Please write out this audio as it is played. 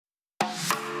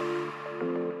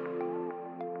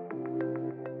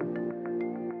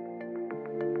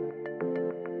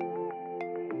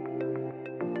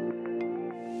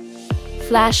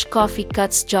Flash Coffee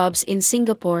cuts jobs in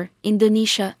Singapore,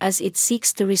 Indonesia as it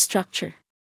seeks to restructure.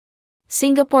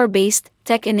 Singapore-based,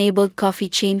 tech-enabled coffee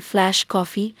chain Flash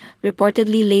Coffee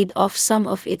reportedly laid off some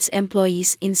of its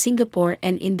employees in Singapore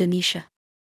and Indonesia.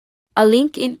 A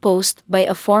LinkedIn post by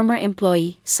a former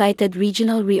employee cited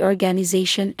regional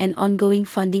reorganization and ongoing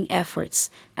funding efforts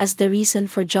as the reason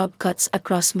for job cuts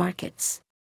across markets.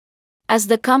 As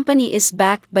the company is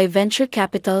backed by venture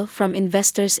capital from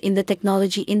investors in the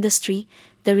technology industry,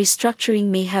 the restructuring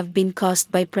may have been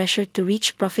caused by pressure to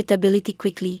reach profitability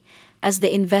quickly, as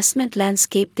the investment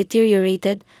landscape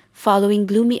deteriorated following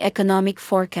gloomy economic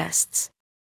forecasts.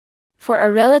 For a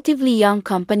relatively young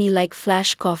company like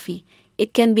Flash Coffee,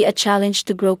 it can be a challenge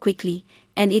to grow quickly,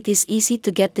 and it is easy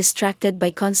to get distracted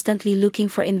by constantly looking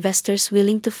for investors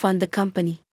willing to fund the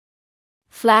company.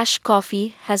 Flash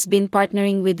Coffee has been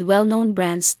partnering with well-known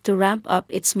brands to ramp up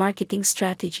its marketing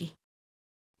strategy.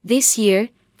 This year,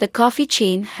 the coffee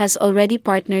chain has already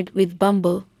partnered with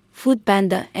Bumble,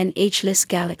 Foodpanda and Ageless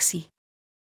Galaxy.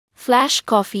 Flash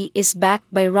Coffee is backed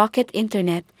by Rocket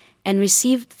Internet and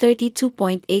received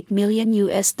 $32.8 million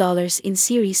in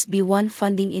Series B1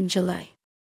 funding in July.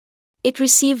 It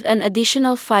received an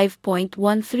additional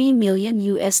 $5.13 million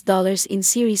in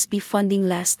Series B funding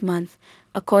last month,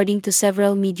 according to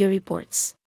several media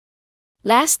reports.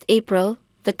 Last April,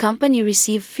 the company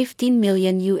received $15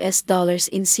 million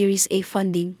in Series A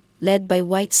funding, led by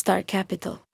White Star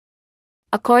Capital.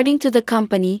 According to the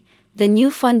company, the new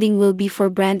funding will be for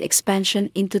brand expansion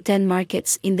into 10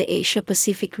 markets in the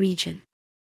Asia-Pacific region.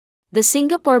 The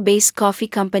Singapore-based coffee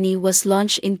company was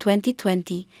launched in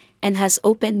 2020 and has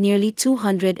opened nearly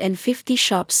 250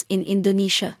 shops in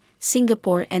Indonesia,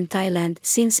 Singapore and Thailand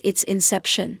since its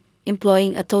inception,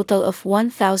 employing a total of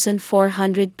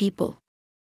 1,400 people.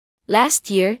 Last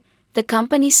year, the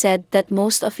company said that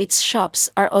most of its shops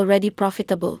are already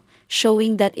profitable,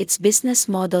 showing that its business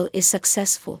model is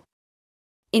successful.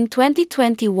 In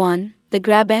 2021, the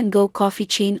grab-and-go coffee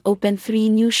chain opened 3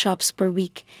 new shops per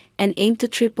week and aimed to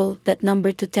triple that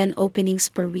number to 10 openings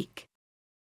per week.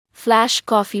 Flash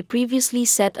Coffee previously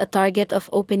set a target of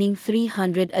opening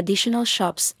 300 additional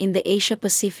shops in the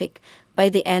Asia-Pacific by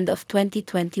the end of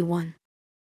 2021.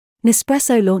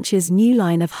 Nespresso launches new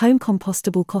line of home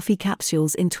compostable coffee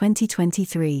capsules in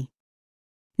 2023.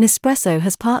 Nespresso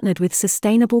has partnered with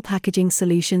sustainable packaging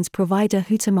solutions provider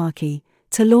Huhtamaki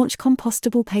to launch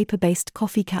compostable paper-based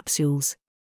coffee capsules.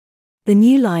 The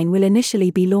new line will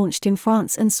initially be launched in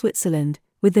France and Switzerland,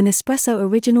 with the Nespresso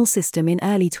Original system in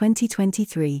early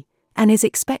 2023, and is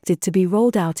expected to be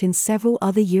rolled out in several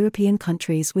other European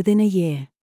countries within a year.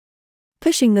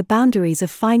 Pushing the boundaries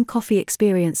of fine coffee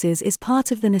experiences is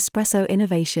part of the Nespresso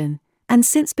innovation, and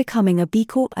since becoming a B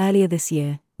Corp earlier this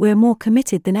year, we're more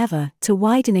committed than ever to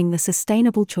widening the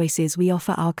sustainable choices we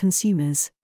offer our consumers.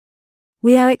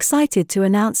 We are excited to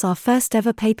announce our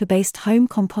first-ever paper-based home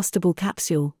compostable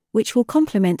capsule, which will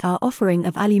complement our offering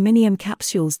of aluminium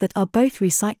capsules that are both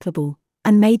recyclable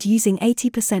and made using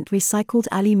 80% recycled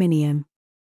aluminium.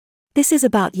 This is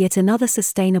about yet another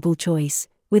sustainable choice,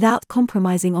 without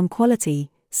compromising on quality,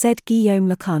 said Guillaume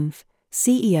Lecunff,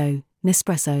 CEO,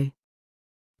 Nespresso.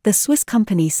 The Swiss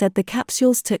company said the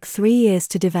capsules took 3 years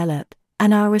to develop,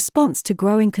 and are a response to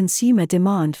growing consumer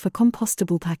demand for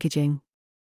compostable packaging.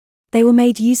 They were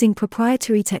made using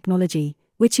proprietary technology,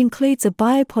 which includes a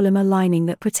biopolymer lining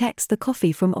that protects the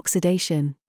coffee from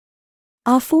oxidation.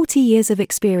 Our 40 years of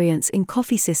experience in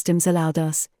coffee systems allowed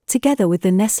us, together with the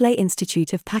Nestlé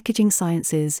Institute of Packaging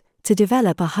Sciences, to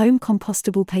develop a home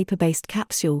compostable paper-based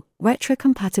capsule,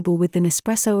 retrocompatible with the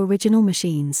Nespresso Original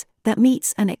machines, that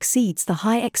meets and exceeds the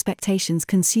high expectations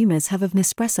consumers have of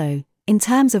Nespresso, in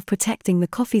terms of protecting the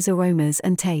coffee's aromas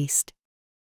and taste.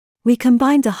 We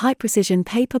combined a high-precision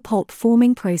paper pulp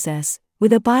forming process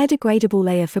with a biodegradable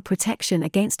layer for protection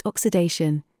against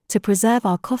oxidation, to preserve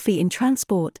our coffee in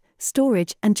transport,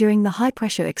 storage and during the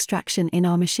high-pressure extraction in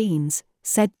our machines,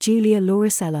 said Julia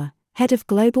Lauricella, head of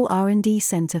Global R&D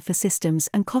Center for Systems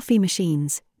and Coffee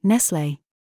Machines, Nestlé.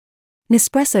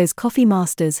 Nespresso's coffee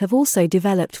masters have also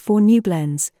developed 4 new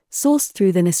blends, sourced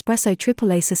through the Nespresso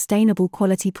AAA Sustainable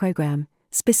Quality Program,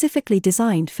 specifically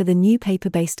designed for the new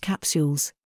paper-based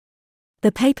capsules.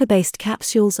 The paper-based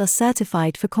capsules are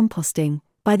certified for composting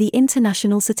by the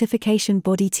international certification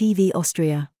body TV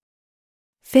Austria.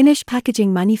 Finnish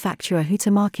packaging manufacturer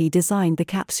Huhtamaki designed the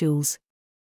capsules.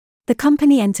 The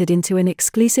company entered into an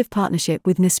exclusive partnership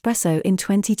with Nespresso in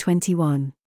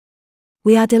 2021.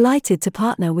 We are delighted to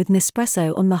partner with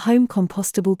Nespresso on the home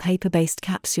compostable paper-based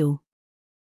capsule.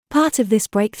 Part of this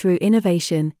breakthrough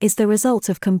innovation is the result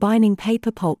of combining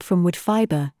paper pulp from wood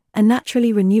fiber, a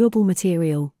naturally renewable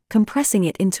material, compressing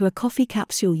it into a coffee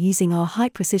capsule using our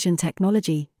high-precision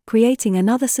technology, creating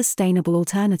another sustainable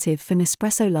alternative for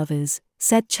Nespresso lovers,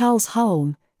 said Charles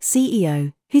Holm,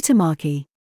 CEO, Huhtamäki.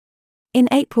 In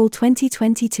April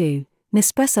 2022,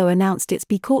 Nespresso announced its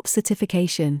B Corp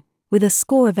certification, with a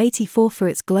score of 84 for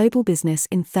its global business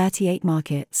in 38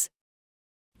 markets.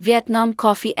 Vietnam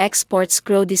coffee exports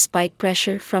grow despite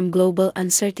pressure from global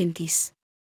uncertainties.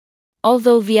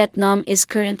 Although Vietnam is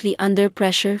currently under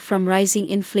pressure from rising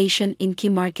inflation in key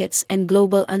markets and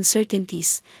global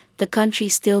uncertainties, the country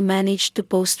still managed to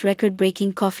post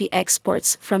record-breaking coffee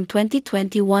exports from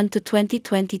 2021 to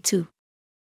 2022.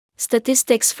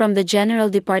 Statistics from the General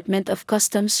Department of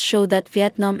Customs show that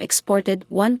Vietnam exported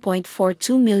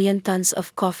 1.42 million tons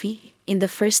of coffee in the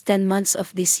first 10 months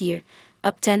of this year,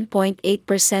 up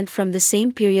 10.8% from the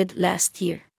same period last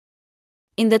year.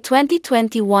 In the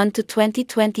 2021 to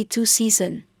 2022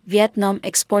 season, Vietnam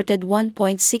exported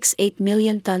 1.68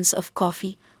 million tons of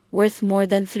coffee, worth more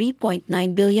than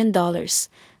 $3.9 billion,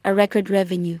 a record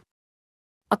revenue.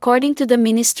 According to the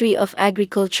Ministry of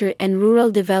Agriculture and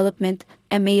Rural Development,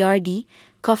 MARD,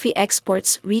 coffee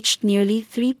exports reached nearly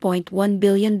 $3.1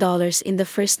 billion in the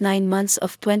first 9 months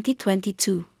of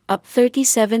 2022, up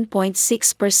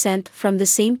 37.6% from the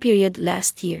same period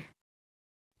last year.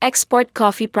 Export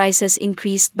coffee prices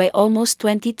increased by almost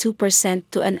 22%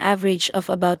 to an average of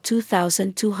about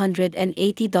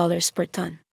 $2,280 per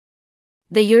ton.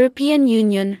 The European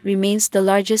Union remains the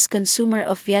largest consumer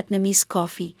of Vietnamese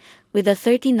coffee, with a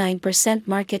 39%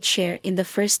 market share in the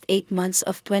first 8 months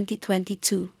of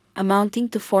 2022, amounting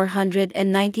to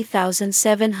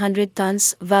 490,700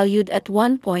 tons valued at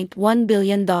 $1.1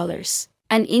 billion,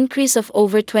 an increase of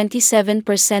over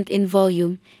 27% in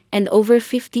volume and over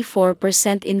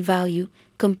 54% in value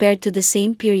compared to the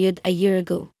same period a year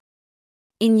ago.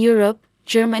 In Europe,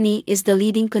 Germany is the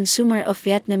leading consumer of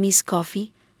Vietnamese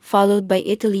coffee, followed by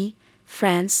Italy,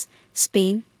 France,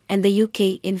 Spain, and the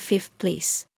UK in 5th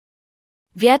place.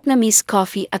 Vietnamese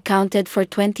coffee accounted for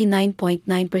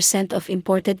 29.9% of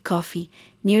imported coffee,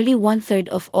 nearly one-third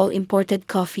of all imported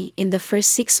coffee in the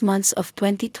first 6 months of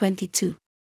 2022.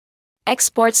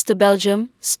 Exports to Belgium,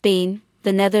 Spain,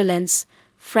 the Netherlands,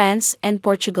 France, and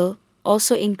Portugal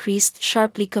also increased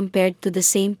sharply compared to the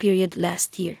same period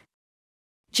last year.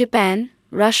 Japan,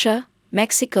 Russia,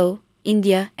 Mexico,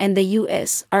 India, and the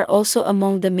US are also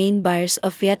among the main buyers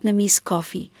of Vietnamese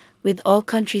coffee, with all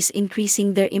countries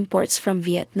increasing their imports from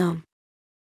Vietnam.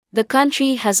 The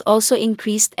country has also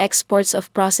increased exports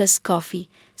of processed coffee,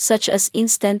 such as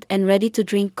instant and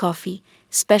ready-to-drink coffee,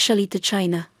 especially to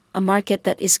China, a market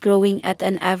that is growing at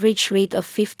an average rate of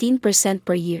 15%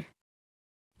 per year.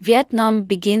 Vietnam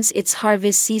begins its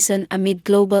harvest season amid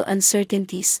global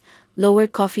uncertainties, lower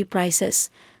coffee prices,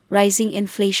 rising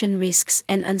inflation risks,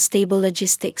 and unstable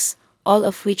logistics, all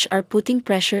of which are putting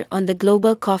pressure on the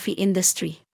global coffee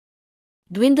industry.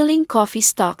 Dwindling coffee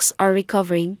stocks are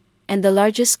recovering, and the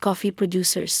largest coffee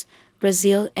producers,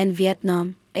 Brazil and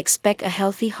Vietnam, expect a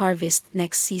healthy harvest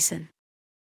next season.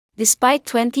 Despite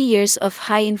 20 years of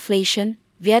high inflation,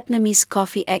 Vietnamese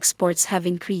coffee exports have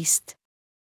increased.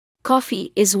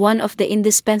 Coffee is one of the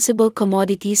indispensable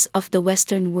commodities of the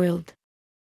Western world.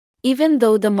 Even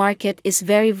though the market is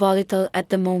very volatile at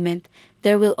the moment,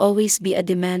 there will always be a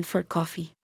demand for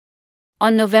coffee.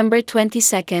 On November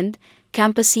 22,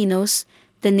 campesinos,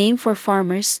 the name for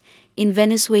farmers, in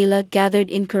Venezuela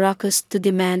gathered in Caracas to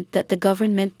demand that the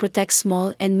government protect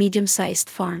small and medium-sized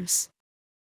farms.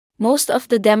 Most of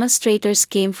the demonstrators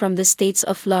came from the states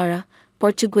of Lara,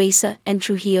 Portuguesa, and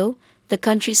Trujillo, the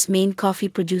country's main coffee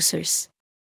producers.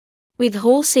 With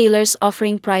wholesalers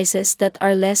offering prices that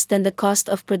are less than the cost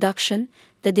of production,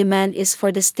 the demand is for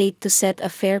the state to set a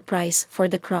fair price for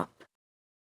the crop.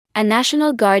 A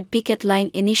National Guard picket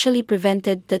line initially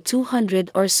prevented the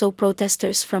 200 or so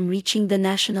protesters from reaching the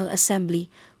National Assembly,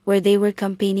 where they were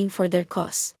campaigning for their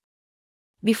cause.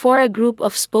 Before a group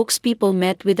of spokespeople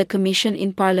met with the commission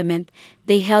in Parliament,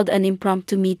 they held an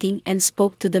impromptu meeting and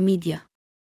spoke to the media.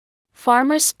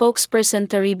 Farmers spokesperson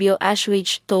Toribio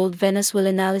Ashwage told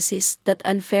Venezuelanalysis that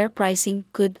unfair pricing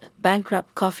could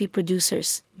bankrupt coffee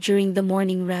producers during the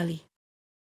morning rally.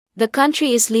 The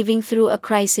country is living through a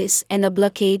crisis and a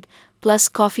blockade, plus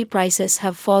coffee prices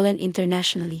have fallen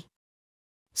internationally.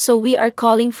 So we are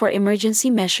calling for emergency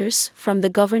measures from the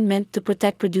government to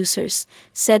protect producers,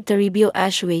 said Toribio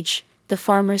Ashwage, the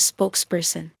farmers'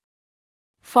 spokesperson.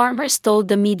 Farmers told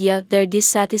the media their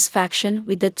dissatisfaction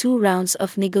with the 2 rounds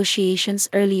of negotiations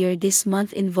earlier this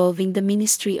month involving the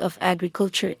Ministry of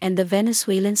Agriculture and the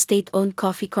Venezuelan state-owned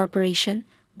coffee corporation,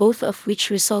 both of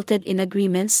which resulted in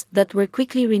agreements that were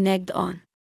quickly reneged on.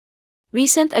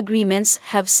 Recent agreements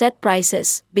have set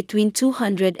prices between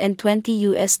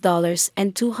 $220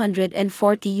 and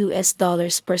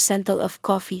 $240 per centil of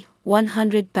coffee,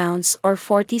 100 pounds or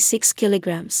 46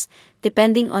 kilograms,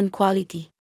 depending on quality.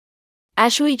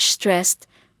 Ashwich stressed,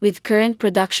 with current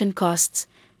production costs,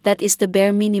 that is the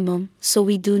bare minimum, so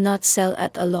we do not sell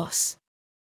at a loss.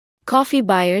 Coffee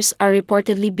buyers are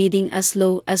reportedly bidding as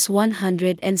low as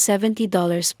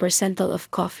 $170 per centil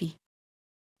of coffee.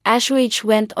 Ashwich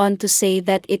went on to say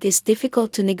that it is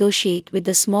difficult to negotiate with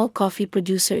the small coffee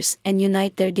producers and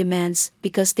unite their demands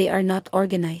because they are not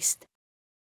organized.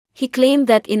 He claimed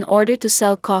that in order to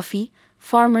sell coffee,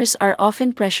 farmers are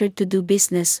often pressured to do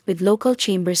business with local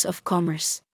chambers of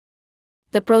commerce.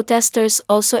 The protesters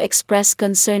also expressed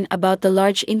concern about the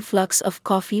large influx of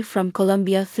coffee from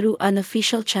Colombia through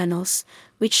unofficial channels,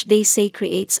 which they say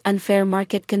creates unfair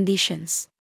market conditions.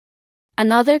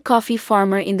 Another coffee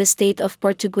farmer in the state of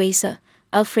Portuguesa,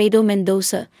 Alfredo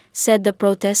Mendoza, said the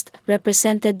protest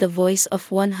represented the voice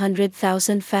of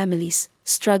 100,000 families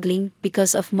struggling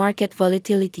because of market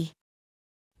volatility.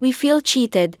 We feel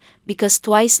cheated because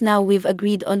twice now we've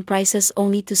agreed on prices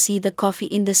only to see the coffee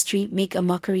industry make a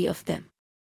mockery of them.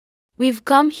 We've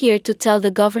come here to tell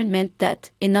the government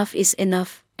that enough is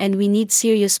enough and we need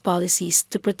serious policies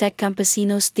to protect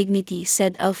campesinos' dignity,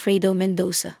 said Alfredo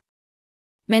Mendoza.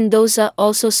 Mendoza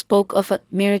also spoke of a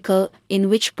miracle in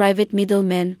which private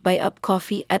middlemen buy up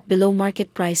coffee at below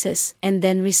market prices and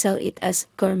then resell it as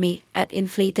gourmet at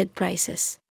inflated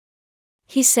prices.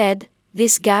 He said,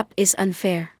 "This gap is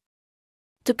unfair."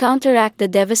 To counteract the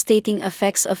devastating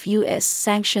effects of U.S.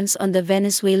 sanctions on the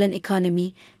Venezuelan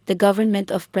economy, the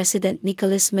government of President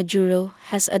Nicolas Maduro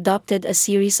has adopted a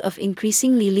series of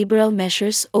increasingly liberal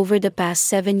measures over the past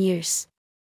 7 years.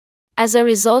 As a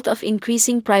result of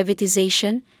increasing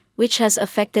privatization, which has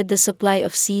affected the supply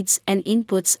of seeds and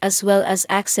inputs as well as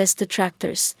access to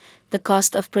tractors, the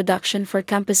cost of production for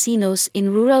campesinos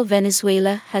in rural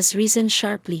Venezuela has risen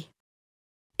sharply.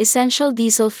 Essential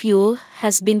diesel fuel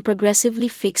has been progressively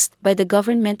fixed by the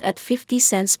government at 50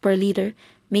 cents per liter,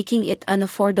 making it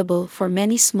unaffordable for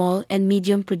many small and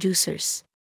medium producers.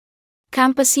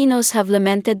 Campesinos have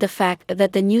lamented the fact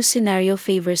that the new scenario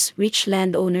favors rich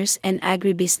landowners and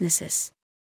agribusinesses.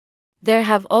 There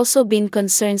have also been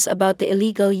concerns about the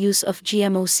illegal use of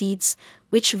GMO seeds,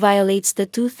 which violates the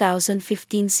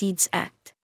 2015 Seeds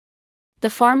Act. The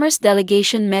farmers'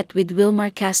 delegation met with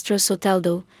Wilmar Castro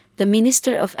Soteldo, the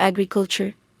Minister of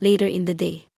Agriculture, later in the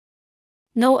day.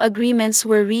 No agreements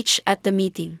were reached at the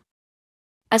meeting.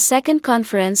 A second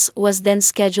conference was then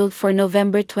scheduled for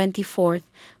November 24,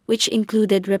 which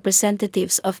included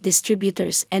representatives of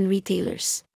distributors and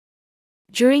retailers.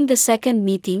 During the second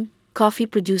meeting, coffee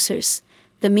producers,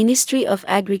 the Ministry of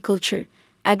Agriculture,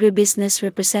 agribusiness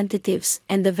representatives,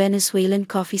 and the Venezuelan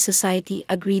Coffee Society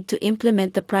agreed to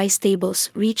implement the price tables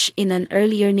reached in an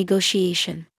earlier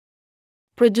negotiation.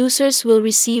 Producers will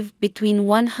receive between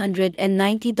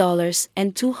 $190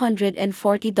 and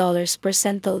 $240 per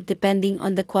centil depending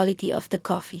on the quality of the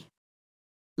coffee.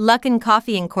 Luckin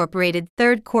Coffee Incorporated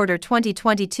third quarter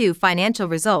 2022 financial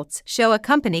results show a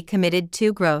company committed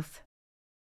to growth.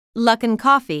 Luckin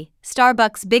Coffee,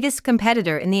 Starbucks' biggest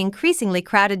competitor in the increasingly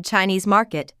crowded Chinese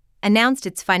market, announced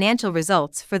its financial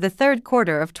results for the third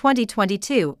quarter of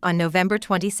 2022 on November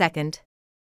 22.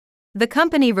 The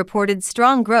company reported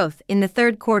strong growth in the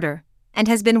third quarter and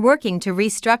has been working to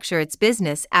restructure its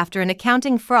business after an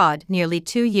accounting fraud nearly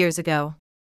 2 years ago.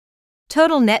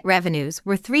 Total net revenues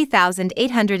were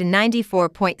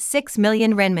 3,894.6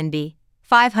 million renminbi,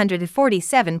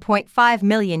 $547.5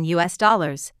 million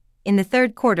in the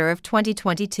third quarter of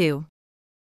 2022.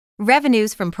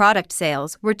 Revenues from product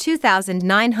sales were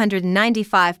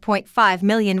 2,995.5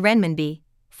 million renminbi,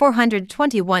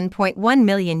 $421.1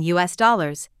 million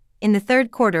in the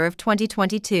third quarter of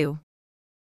 2022.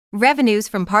 Revenues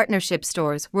from partnership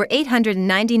stores were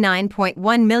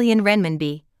 899.1 million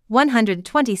renminbi,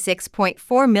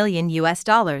 $126.4 million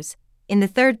in the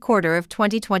third quarter of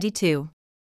 2022.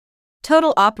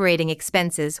 Total operating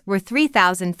expenses were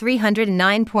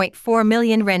 3,309.4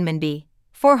 million renminbi,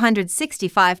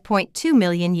 $465.2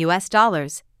 million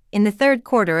in the third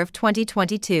quarter of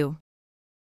 2022.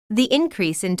 The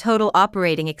increase in total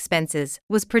operating expenses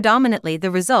was predominantly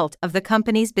the result of the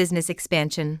company's business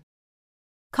expansion.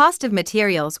 Cost of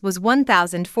materials was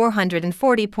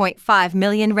 1,440.5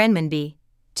 million renminbi,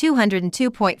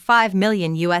 $202.5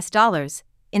 million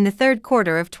in the third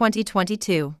quarter of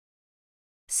 2022.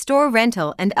 Store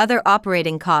rental and other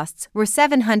operating costs were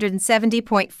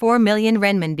 770.4 million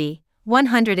renminbi,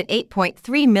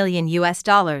 $108.3 million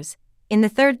in the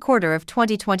third quarter of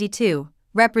 2022,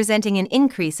 representing an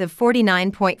increase of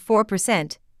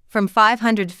 49.4%, from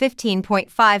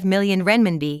 515.5 million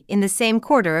renminbi in the same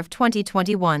quarter of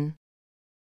 2021.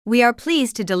 We are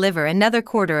pleased to deliver another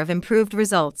quarter of improved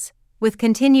results, with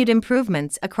continued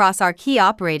improvements across our key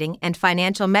operating and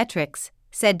financial metrics,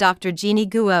 said Dr. Jeannie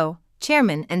Guo,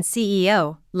 Chairman and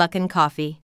CEO, Luckin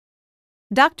Coffee.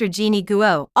 Dr. Jeannie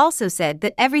Guo also said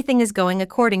that everything is going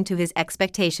according to his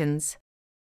expectations.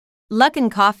 Luckin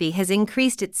Coffee has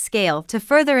increased its scale to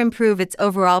further improve its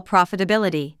overall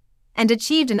profitability, and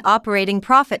achieved an operating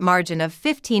profit margin of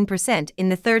 15% in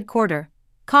the third quarter,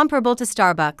 comparable to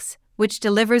Starbucks, which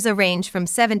delivers a range from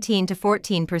 17 to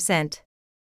 14%.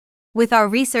 With our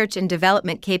research and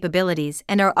development capabilities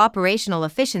and our operational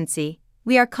efficiency,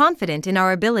 we are confident in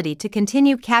our ability to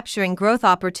continue capturing growth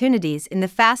opportunities in the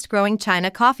fast-growing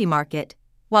China coffee market,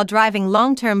 while driving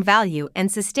long-term value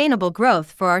and sustainable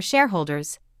growth for our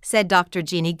shareholders, said Dr.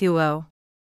 Jeannie Guo.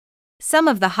 Some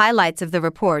of the highlights of the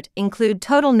report include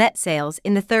total net sales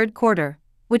in the third quarter,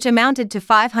 which amounted to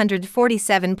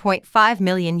 $547.5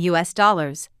 million,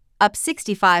 up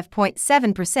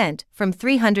 65.7% from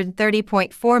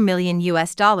 $330.4 million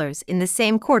in the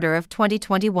same quarter of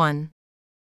 2021.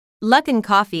 Luckin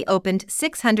Coffee opened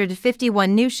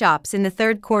 651 new shops in the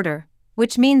third quarter,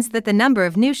 which means that the number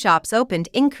of new shops opened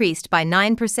increased by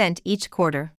 9% each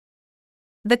quarter.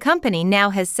 The company now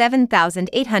has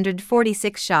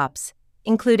 7,846 shops,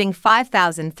 including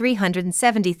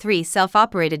 5,373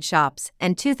 self-operated shops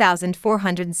and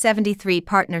 2,473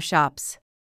 partner shops.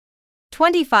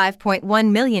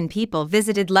 25.1 million people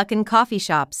visited Luckin Coffee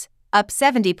shops, up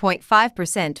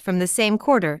 70.5% from the same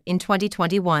quarter in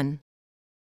 2021.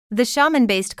 The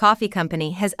Xiamen-based coffee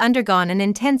company has undergone an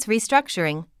intense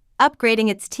restructuring, upgrading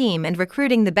its team and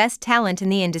recruiting the best talent in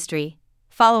the industry,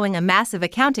 following a massive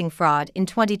accounting fraud in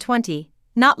 2020,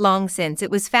 not long since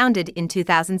it was founded in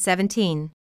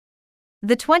 2017.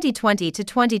 The 2020 to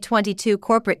 2022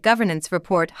 Corporate Governance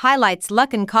Report highlights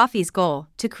Luckin Coffee's goal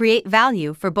to create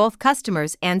value for both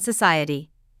customers and society,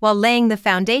 while laying the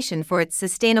foundation for its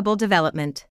sustainable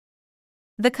development.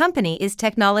 The company is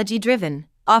technology-driven,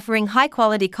 offering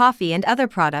high-quality coffee and other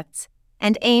products,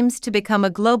 and aims to become a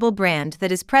global brand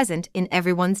that is present in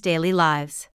everyone's daily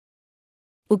lives.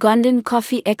 Ugandan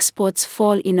coffee exports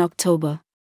fall in October.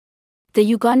 The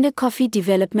Uganda Coffee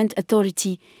Development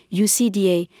Authority,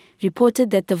 UCDA, reported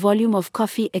that the volume of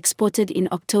coffee exported in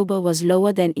October was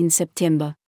lower than in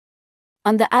September.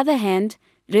 On the other hand,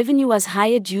 revenue was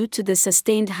higher due to the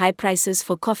sustained high prices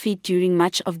for coffee during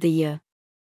much of the year.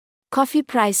 Coffee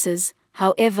prices,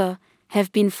 however,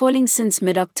 have been falling since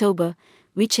mid-October,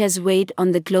 which has weighed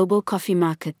on the global coffee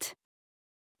market.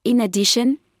 In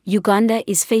addition, Uganda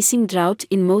is facing drought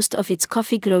in most of its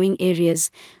coffee-growing areas,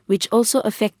 which also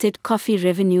affected coffee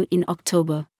revenue in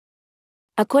October.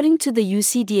 According to the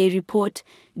UCDA report,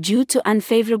 due to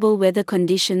unfavorable weather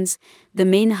conditions, the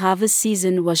main harvest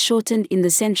season was shortened in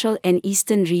the central and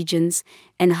eastern regions,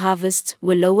 and harvests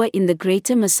were lower in the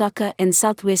greater Masaka and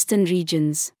southwestern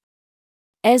regions.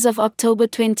 As of October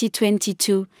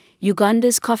 2022,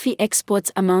 Uganda's coffee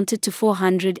exports amounted to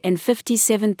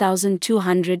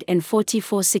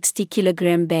 457,244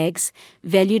 60-kilogram bags,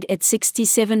 valued at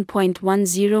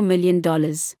 $67.10 million.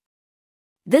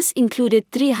 This included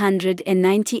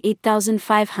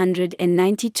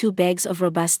 398,592 bags of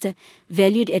Robusta,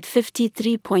 valued at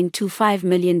 $53.25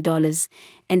 million,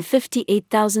 and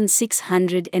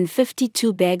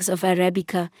 58,652 bags of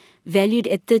Arabica, valued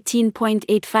at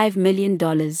 $13.85 million.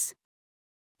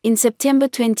 In September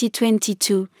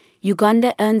 2022,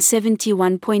 Uganda earned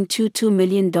 $71.22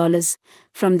 million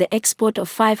from the export of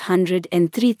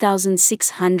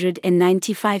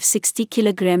 503,695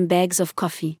 60-kilogram bags of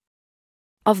coffee.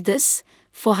 Of this,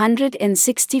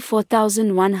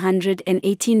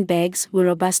 464,118 bags were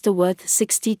Robusta worth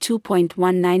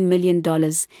 $62.19 million,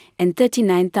 and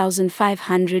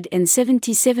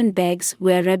 39,577 bags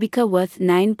were Arabica worth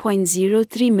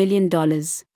 $9.03 million.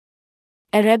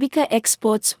 Arabica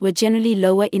exports were generally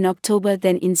lower in October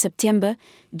than in September,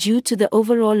 due to the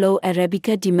overall low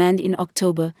Arabica demand in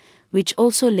October, which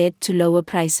also led to lower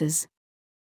prices.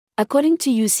 According to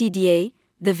UCDA,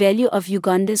 the value of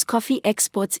Uganda's coffee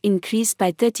exports increased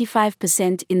by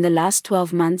 35% in the last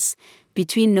 12 months,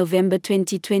 between November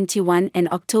 2021 and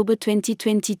October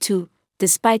 2022,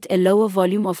 despite a lower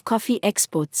volume of coffee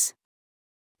exports.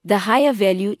 The higher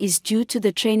value is due to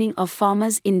the training of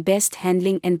farmers in best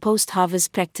handling and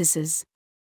post-harvest practices.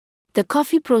 The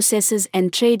coffee processors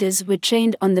and traders were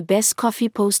trained on the best coffee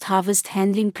post-harvest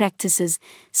handling practices,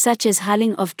 such as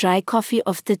hulling of dry coffee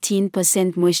of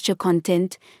 13% moisture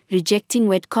content, rejecting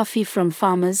wet coffee from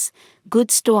farmers,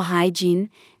 good store hygiene,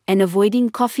 and avoiding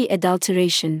coffee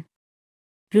adulteration.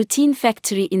 Routine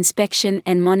factory inspection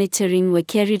and monitoring were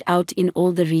carried out in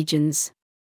all the regions.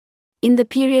 In the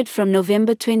period from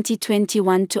November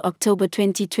 2021 to October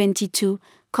 2022,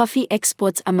 coffee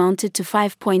exports amounted to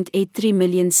 5.83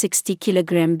 million 60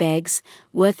 kilogram bags,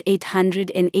 worth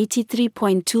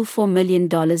 $883.24 million,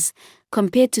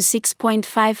 compared to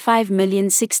 6.55 million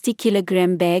 60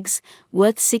 kilogram bags,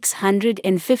 worth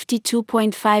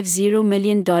 $652.50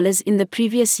 million in the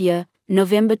previous year,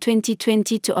 November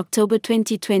 2020 to October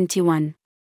 2021.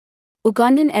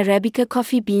 Ugandan Arabica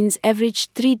coffee beans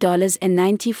averaged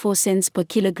 $3.94 per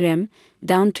kilogram,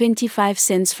 down 25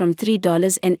 cents from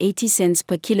 $3.80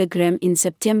 per kilogram in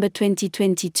September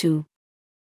 2022.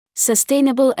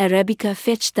 Sustainable Arabica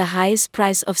fetched the highest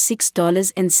price of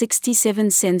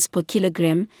 $6.67 per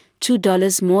kilogram,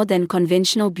 $2 more than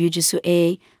conventional Bugisu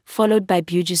AA, followed by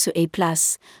Bugisu A+,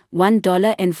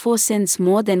 $1.04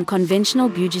 more than conventional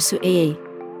Bugisu AA.